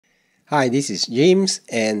Hi, this is James,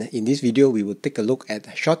 and in this video we will take a look at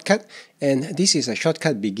Shotcut, and this is a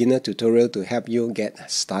Shotcut beginner tutorial to help you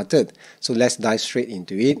get started. So let's dive straight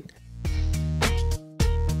into it.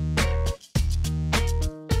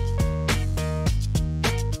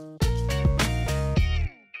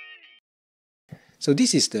 So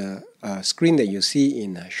this is the screen that you see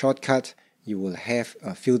in Shotcut. You will have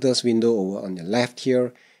a filters window over on the left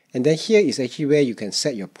here, and then here is actually where you can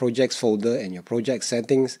set your projects folder and your project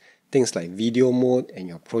settings, things like video mode and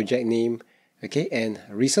your project name, okay, and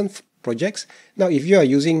recent projects. Now if you are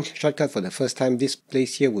using Shotcut for the first time, this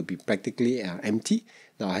place here would be practically empty.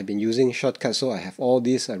 Now I have been using Shotcut, so I have all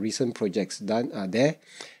these recent projects done there.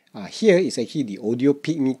 Here is actually the audio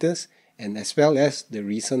peak meters and as well as the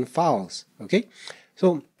recent files, okay.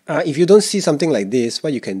 So if you don't see something like this,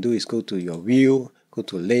 what you can do is go to your view, go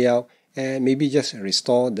to layout, and maybe just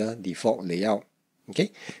restore the default layout.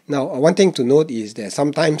 Okay. Now one thing to note is that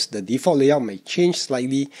sometimes the default layout may change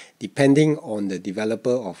slightly depending on the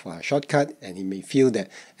developer of Shotcut, and he may feel that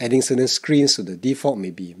adding certain screens to the default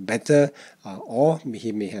may be better, or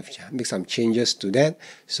he may have make some changes to that.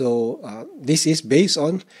 So this is based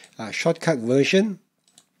on Shotcut version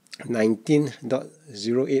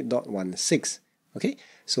 19.08.16. Okay,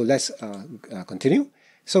 so let's continue.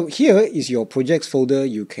 So here is your projects folder.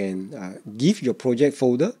 You can give your project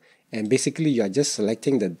folder, and basically you are just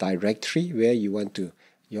selecting the directory where you want to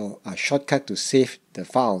your Shotcut to save the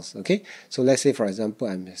files. Okay, so let's say for example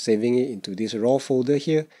I'm saving it into this raw folder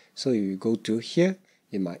here. So you go to here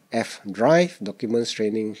in my F drive, documents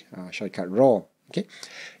training Shotcut raw. Okay,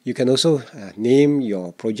 you can also name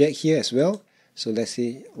your project here as well. So let's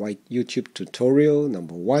say YouTube tutorial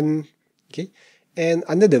number 1. Okay, and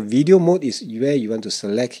under the video mode is where you want to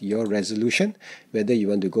select your resolution, whether you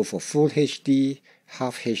want to go for full HD,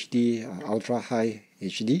 half HD, ultra high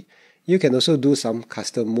HD. You can also do some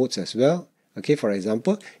custom modes as well. Okay, for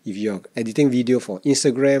example, if you're editing video for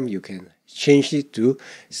Instagram, you can change it to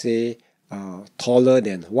say taller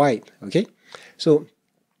than wide. Okay, so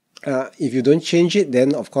if you don't change it,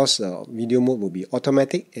 then of course video mode will be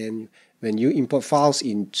automatic, and when you import files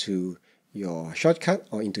into your Shotcut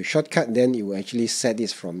or into Shotcut, then it will actually set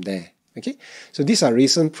this from there. Okay, so these are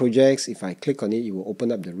recent projects. If I click on it, it will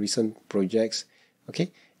open up the recent projects.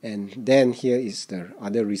 Okay, and then here is the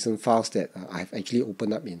other recent files that I've actually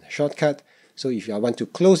opened up in Shotcut. So if I want to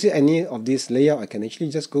close it, any of this layout, I can actually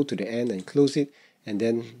just go to the end and close it, and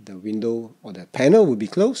then the window or the panel will be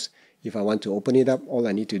closed. If I want to open it up, all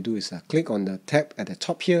I need to do is click on the tab at the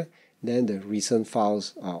top here, then the recent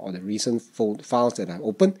files or the recent files that I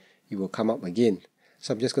opened, it will come up again.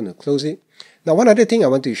 So I'm just going to close it. Now one other thing I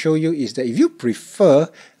want to show you is that if you prefer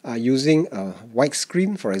using a white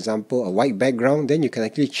screen, for example a white background, then you can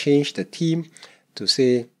actually change the theme to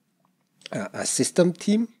say a system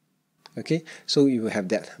theme. Okay, so you will have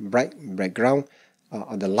that bright background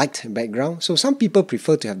or the light background. So some people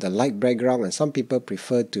prefer to have the light background and some people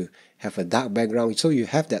prefer to have a dark background. So you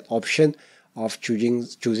have that option of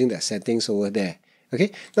choosing the settings over there. Okay,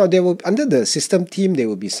 now there will, under the system theme, there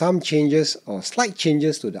will be some changes or slight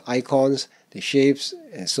changes to the icons, the shapes,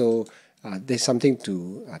 and so there's something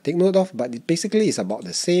to take note of, but it basically is about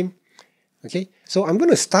the same. Okay, so I'm going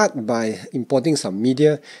to start by importing some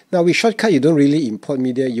media. Now with Shotcut, you don't really import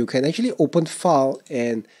media. You can actually open file,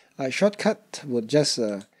 and Shotcut will just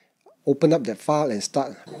open up that file and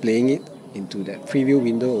start playing it into that preview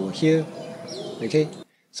window over here. Okay,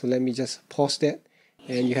 so let me just pause that.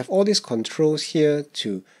 And you have all these controls here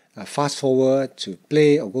to fast forward, to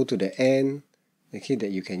play, or go to the end, okay, that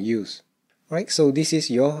you can use. Alright, so this is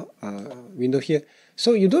your window here.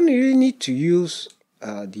 So you don't really need to use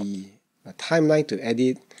the timeline to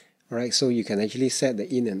edit. Alright, so you can actually set the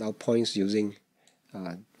in and out points using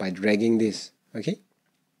by dragging this. Okay.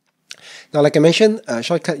 Now, like I mentioned,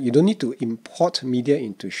 Shotcut, you don't need to import media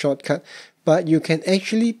into Shotcut, but you can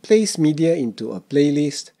actually place media into a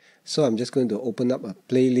playlist. So I'm just going to open up a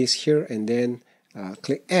playlist here and then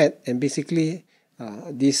click add, and basically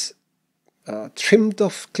this trimmed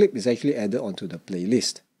off clip is actually added onto the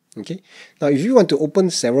playlist. Okay. Now if you want to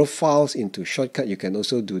open several files into Shotcut, you can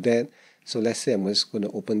also do that. So let's say I'm just going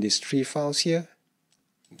to open these 3 files here.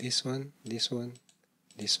 This one, this one,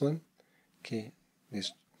 this one. Okay,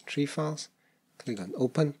 there's 3 files. Click on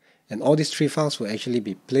open, and all these 3 files will actually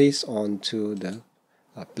be placed onto the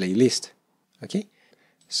playlist. Okay.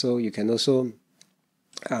 So you can also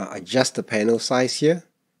adjust the panel size here.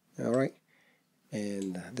 Alright,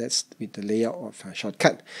 and that's with the layout of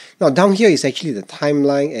Shotcut. Now down here is actually the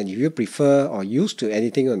timeline, and if you prefer or used to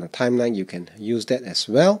editing on the timeline, you can use that as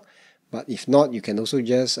well. But if not, you can also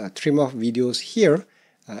just trim off videos here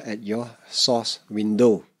at your source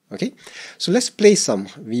window. Okay, so let's play some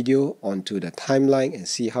video onto the timeline and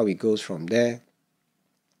see how it goes from there.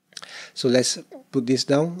 So let's put this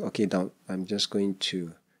down. Okay, now I'm just going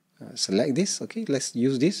to select this. Okay, let's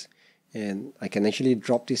use this, and I can actually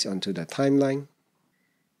drop this onto the timeline.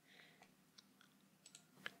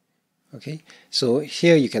 Okay, so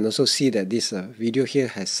here you can also see that this video here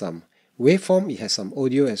has some waveform, it has some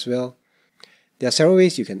audio as well. There are several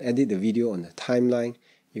ways you can edit the video on the timeline.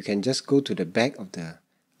 You can just go to the back of the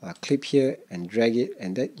clip here and drag it,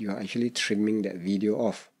 and that you are actually trimming that video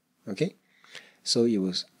off. Okay, so it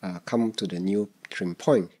will come to the new trim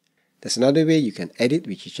point. There's another way you can edit,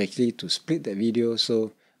 which is actually to split the video.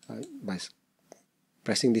 So by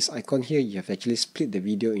pressing this icon here, you have actually split the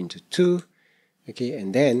video into two. Okay,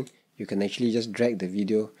 and then you can actually just drag the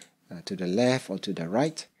video to the left or to the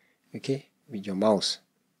right, okay, with your mouse.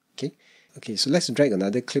 Okay, so let's drag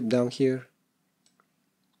another clip down here.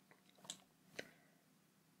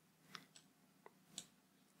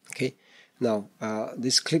 Okay, now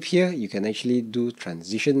this clip here, you can actually do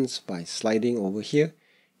transitions by sliding over here,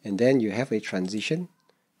 and then you have a transition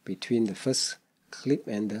between the first clip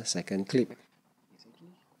and the second clip.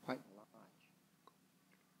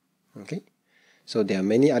 Okay, so there are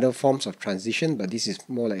many other forms of transition, but this is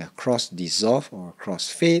more like a cross dissolve or a cross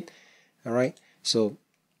fade. Alright, so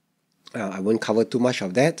I won't cover too much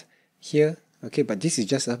of that here. Okay, but this is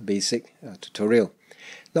just a basic tutorial.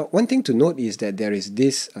 Now, one thing to note is that there is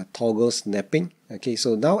this toggle snapping. Okay,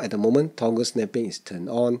 so now at the moment toggle snapping is turned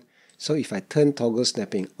on. So if I turn toggle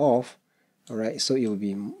snapping off, alright, so it will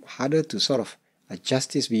be harder to sort of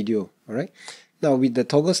adjust this video. Alright, now with the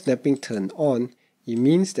toggle snapping turned on, it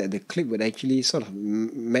means that the clip would actually sort of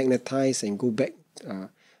magnetize and go back,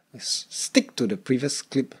 stick to the previous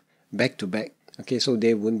clip back to back. Okay, so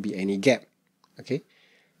there won't be any gap. Okay,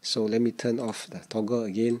 so let me turn off the toggle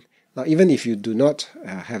again. Now, even if you do not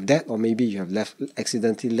have that, or maybe you have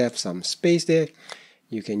accidentally left some space there,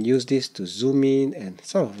 you can use this to zoom in and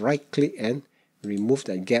sort of right click and remove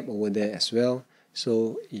that gap over there as well.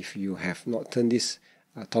 So if you have not turned this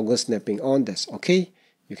toggle snapping on, that's okay.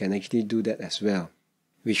 You can actually do that as well.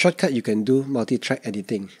 With Shotcut, you can do multi-track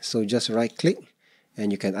editing. So just right click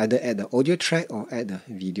and you can either add the audio track or add the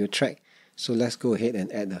video track. So let's go ahead and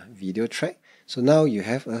add the video track. So now you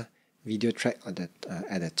have a video track at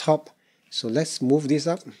the top. So let's move this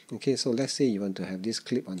up. Okay, so let's say you want to have this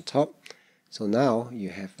clip on top. So now you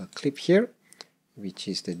have a clip here, which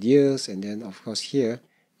is the deers, and then of course here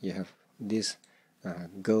you have this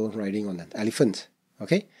girl riding on an elephant.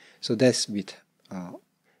 Okay, so that's with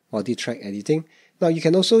multi-track editing. Now you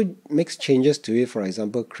can also make changes to it. For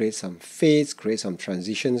example, create some fades, create some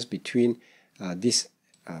transitions between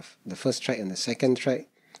the first track and the second track.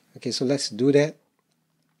 Okay, so let's do that.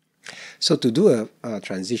 So to do a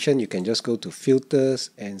transition, you can just go to filters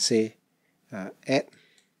and say add.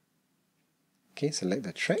 Okay, select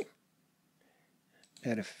the track,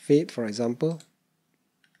 add a fade for example.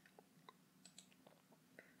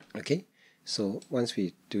 Okay, so once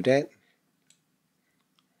we do that,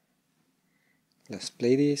 let's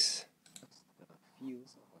play this.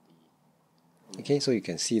 Okay, so you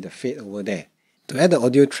can see the fade over there. To add the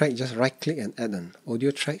audio track, just right click and add an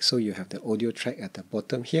audio track. So you have the audio track at the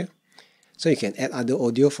bottom here. So you can add other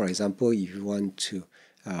audio. For example, if you want to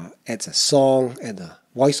add a song, add a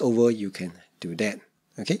voiceover, you can do that.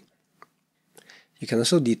 Okay. You can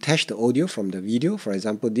also detach the audio from the video. For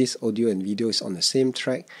example, this audio and video is on the same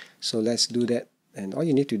track. So let's do that. And all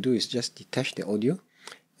you need to do is just detach the audio,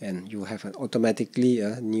 and you have automatically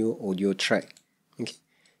a new audio track. Okay.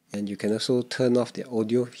 And you can also turn off the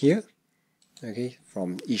audio here. Okay,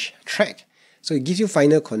 from each track. So it gives you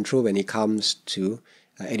final control when it comes to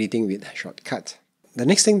editing with Shotcut. The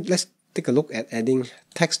next thing, let's take a look at adding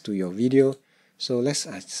text to your video. So let's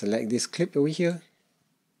select this clip over here.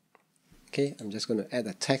 Okay, I'm just going to add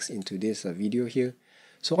a text into this video here.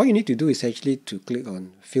 So all you need to do is actually to click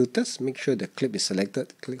on filters, make sure the clip is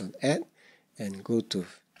selected, click on add and go to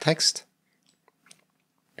text.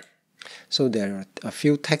 So there are a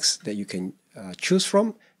few texts that you can choose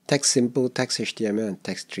from. Text simple, text HTML, and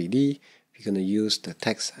text 3D. We're going to use the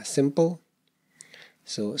text simple.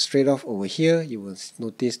 So straight off over here, you will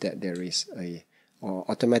notice that there is a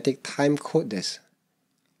automatic time code that's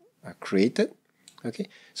created. Okay,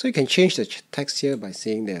 so you can change the text here by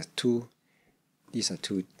saying there are these are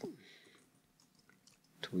two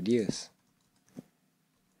deers.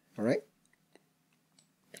 Alright,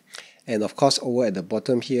 and of course over at the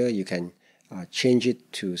bottom here you can change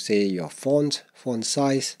it to say your font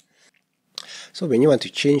size. So when you want to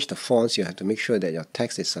change the fonts, you have to make sure that your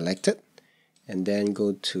text is selected and then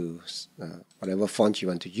go to whatever font you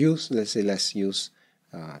want to use. Let's say let's use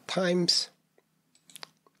times.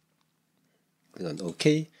 Click on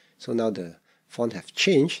OK. So now the font have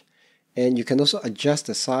changed, and you can also adjust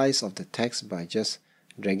the size of the text by just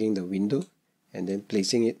dragging the window and then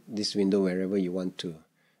placing this window wherever you want to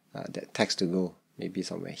that text to go, maybe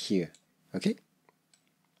somewhere here. Okay.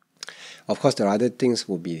 Of course, there are other things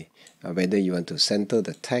will be whether you want to center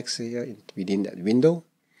the text here within that window,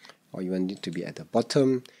 or you want it to be at the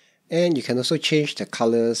bottom. And you can also change the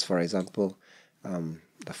colors, for example,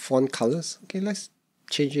 the font colors. Okay, let's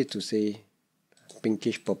change it to say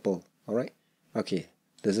pinkish purple. Alright, okay,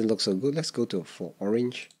 doesn't look so good. Let's go for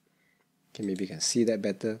orange. Okay, maybe you can see that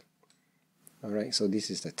better. Alright, so this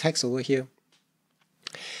is the text over here.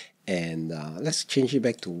 And let's change it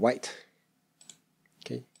back to white.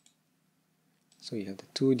 Okay, so you have the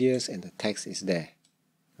two deers and the text is there.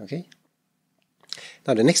 Okay.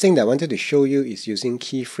 Now the next thing that I wanted to show you is using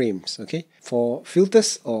keyframes. Okay, for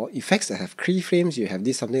filters or effects that have keyframes, you have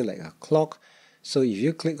this something like a clock. So if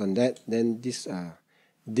you click on that, then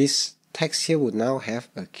this text here would now have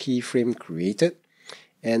a keyframe created.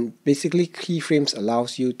 And basically keyframes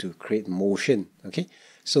allows you to create motion. Okay,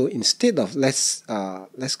 so instead of let's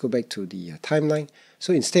go back to the timeline.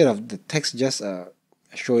 So instead of the text just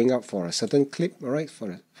showing up for a certain clip, all right,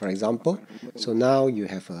 for example, so now you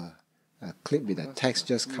have a clip with the text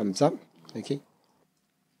just comes up. Okay,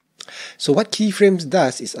 so what keyframes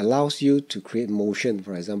does is allows you to create motion.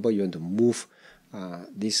 For example, you want to move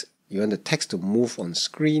you want the text to move on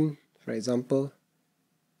screen, for example.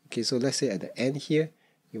 Okay, so let's say at the end here,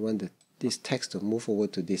 you want this text to move over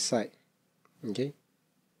to this side. Okay,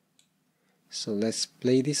 so let's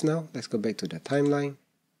play this now. Let's go back to the timeline.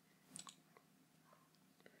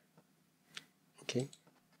 Okay.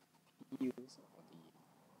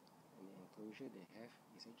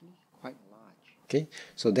 Okay,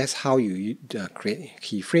 so that's how you create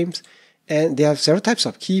keyframes, and there are several types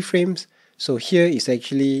of keyframes. So here is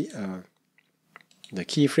actually the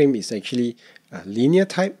keyframe is actually a linear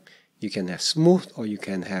type. You can have smooth or you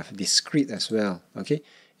can have discrete as well. Okay,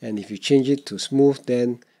 and if you change it to smooth,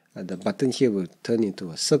 then the button here will turn into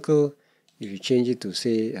a circle. If you change it to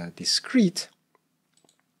say discrete,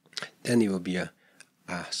 then it will be a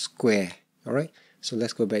square. All right, so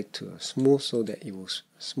let's go back to smooth so that it will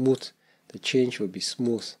smooth. The change will be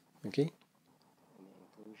smooth. Okay.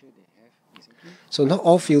 So not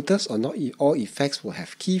all filters or not all effects will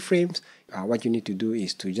have keyframes. What you need to do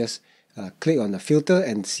is to just click on the filter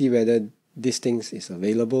and see whether this thing is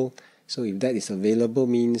available. So if that is available,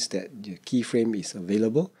 means that the keyframe is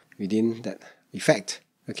available within that effect.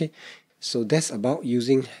 Okay. So that's about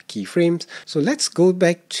using keyframes. So let's go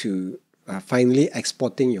back to finally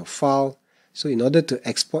exporting your file. So in order to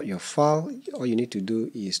export your file, all you need to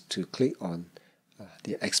do is to click on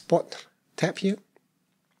the Export tab here.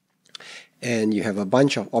 And you have a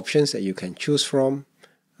bunch of options that you can choose from.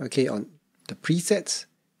 Okay, on the presets.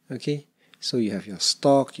 Okay, so you have your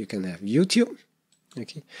stock, you can have YouTube.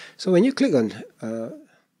 Okay, so when you click on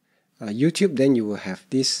YouTube, then you will have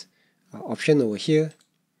this option over here.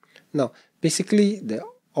 Now, basically, the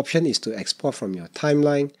option is to export from your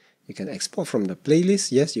timeline. You can export from the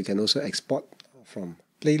playlist. Yes, you can also export from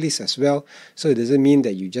playlists as well. So it doesn't mean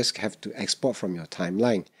that you just have to export from your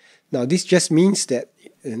timeline. Now, this just means that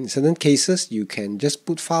in certain cases, you can just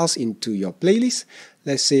put files into your playlist.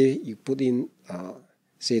 Let's say you put in,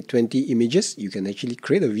 say 20 images. You can actually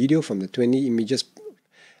create a video from the 20 images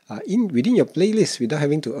within your playlist without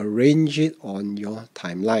having to arrange it on your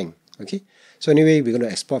timeline. Okay. So anyway, we're going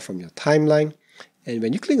to export from your timeline. And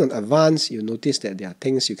when you click on Advanced, you'll notice that there are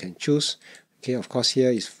things you can choose. Okay, of course,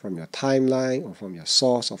 here is from your timeline or from your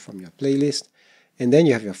source or from your playlist. And then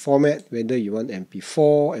you have your format, whether you want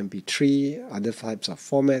MP4, MP3, other types of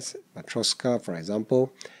formats, Matroska, for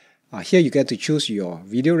example. Here you get to choose your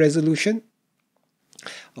video resolution.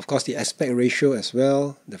 Of course, the aspect ratio as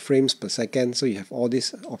well, the frames per second. So you have all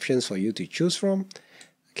these options for you to choose from.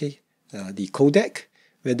 Okay, the codec,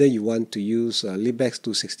 whether you want to use libx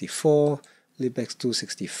 264, libx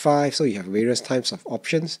 265. So you have various types of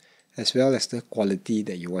options, as well as the quality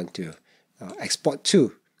that you want to export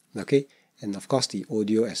to. Okay, and of course the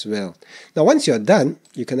audio as well. Now once you're done,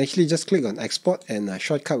 you can actually just click on export, and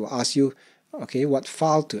Shotcut will ask you, okay, what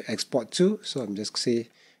file to export to. So I'm just say,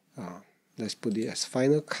 let's put it as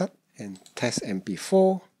Final Cut and test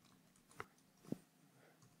MP4.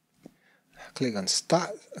 Click on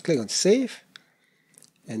start, click on save,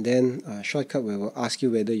 and then Shotcut will ask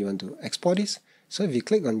you whether you want to export this. So if you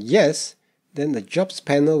click on yes, then the jobs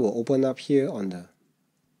panel will open up here on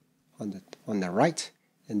the right,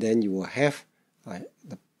 and then you will have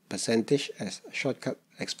the percentage as Shotcut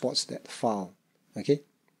exports that file. Okay.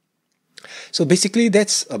 So basically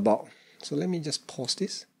that's about, so let me just pause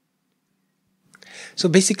this. So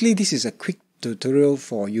basically this is a quick tutorial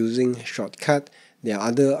for using Shotcut. There are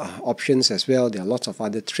other options as well. There are lots of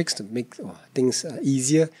other tricks to make things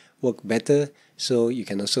easier, work better. So you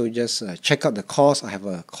can also just check out the course. I have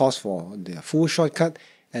a course for the full Shotcut,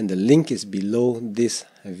 and the link is below this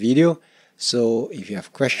video. So if you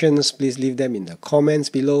have questions, please leave them in the comments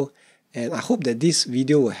below. And I hope that this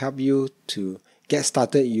video will help you to get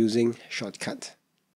started using Shotcut.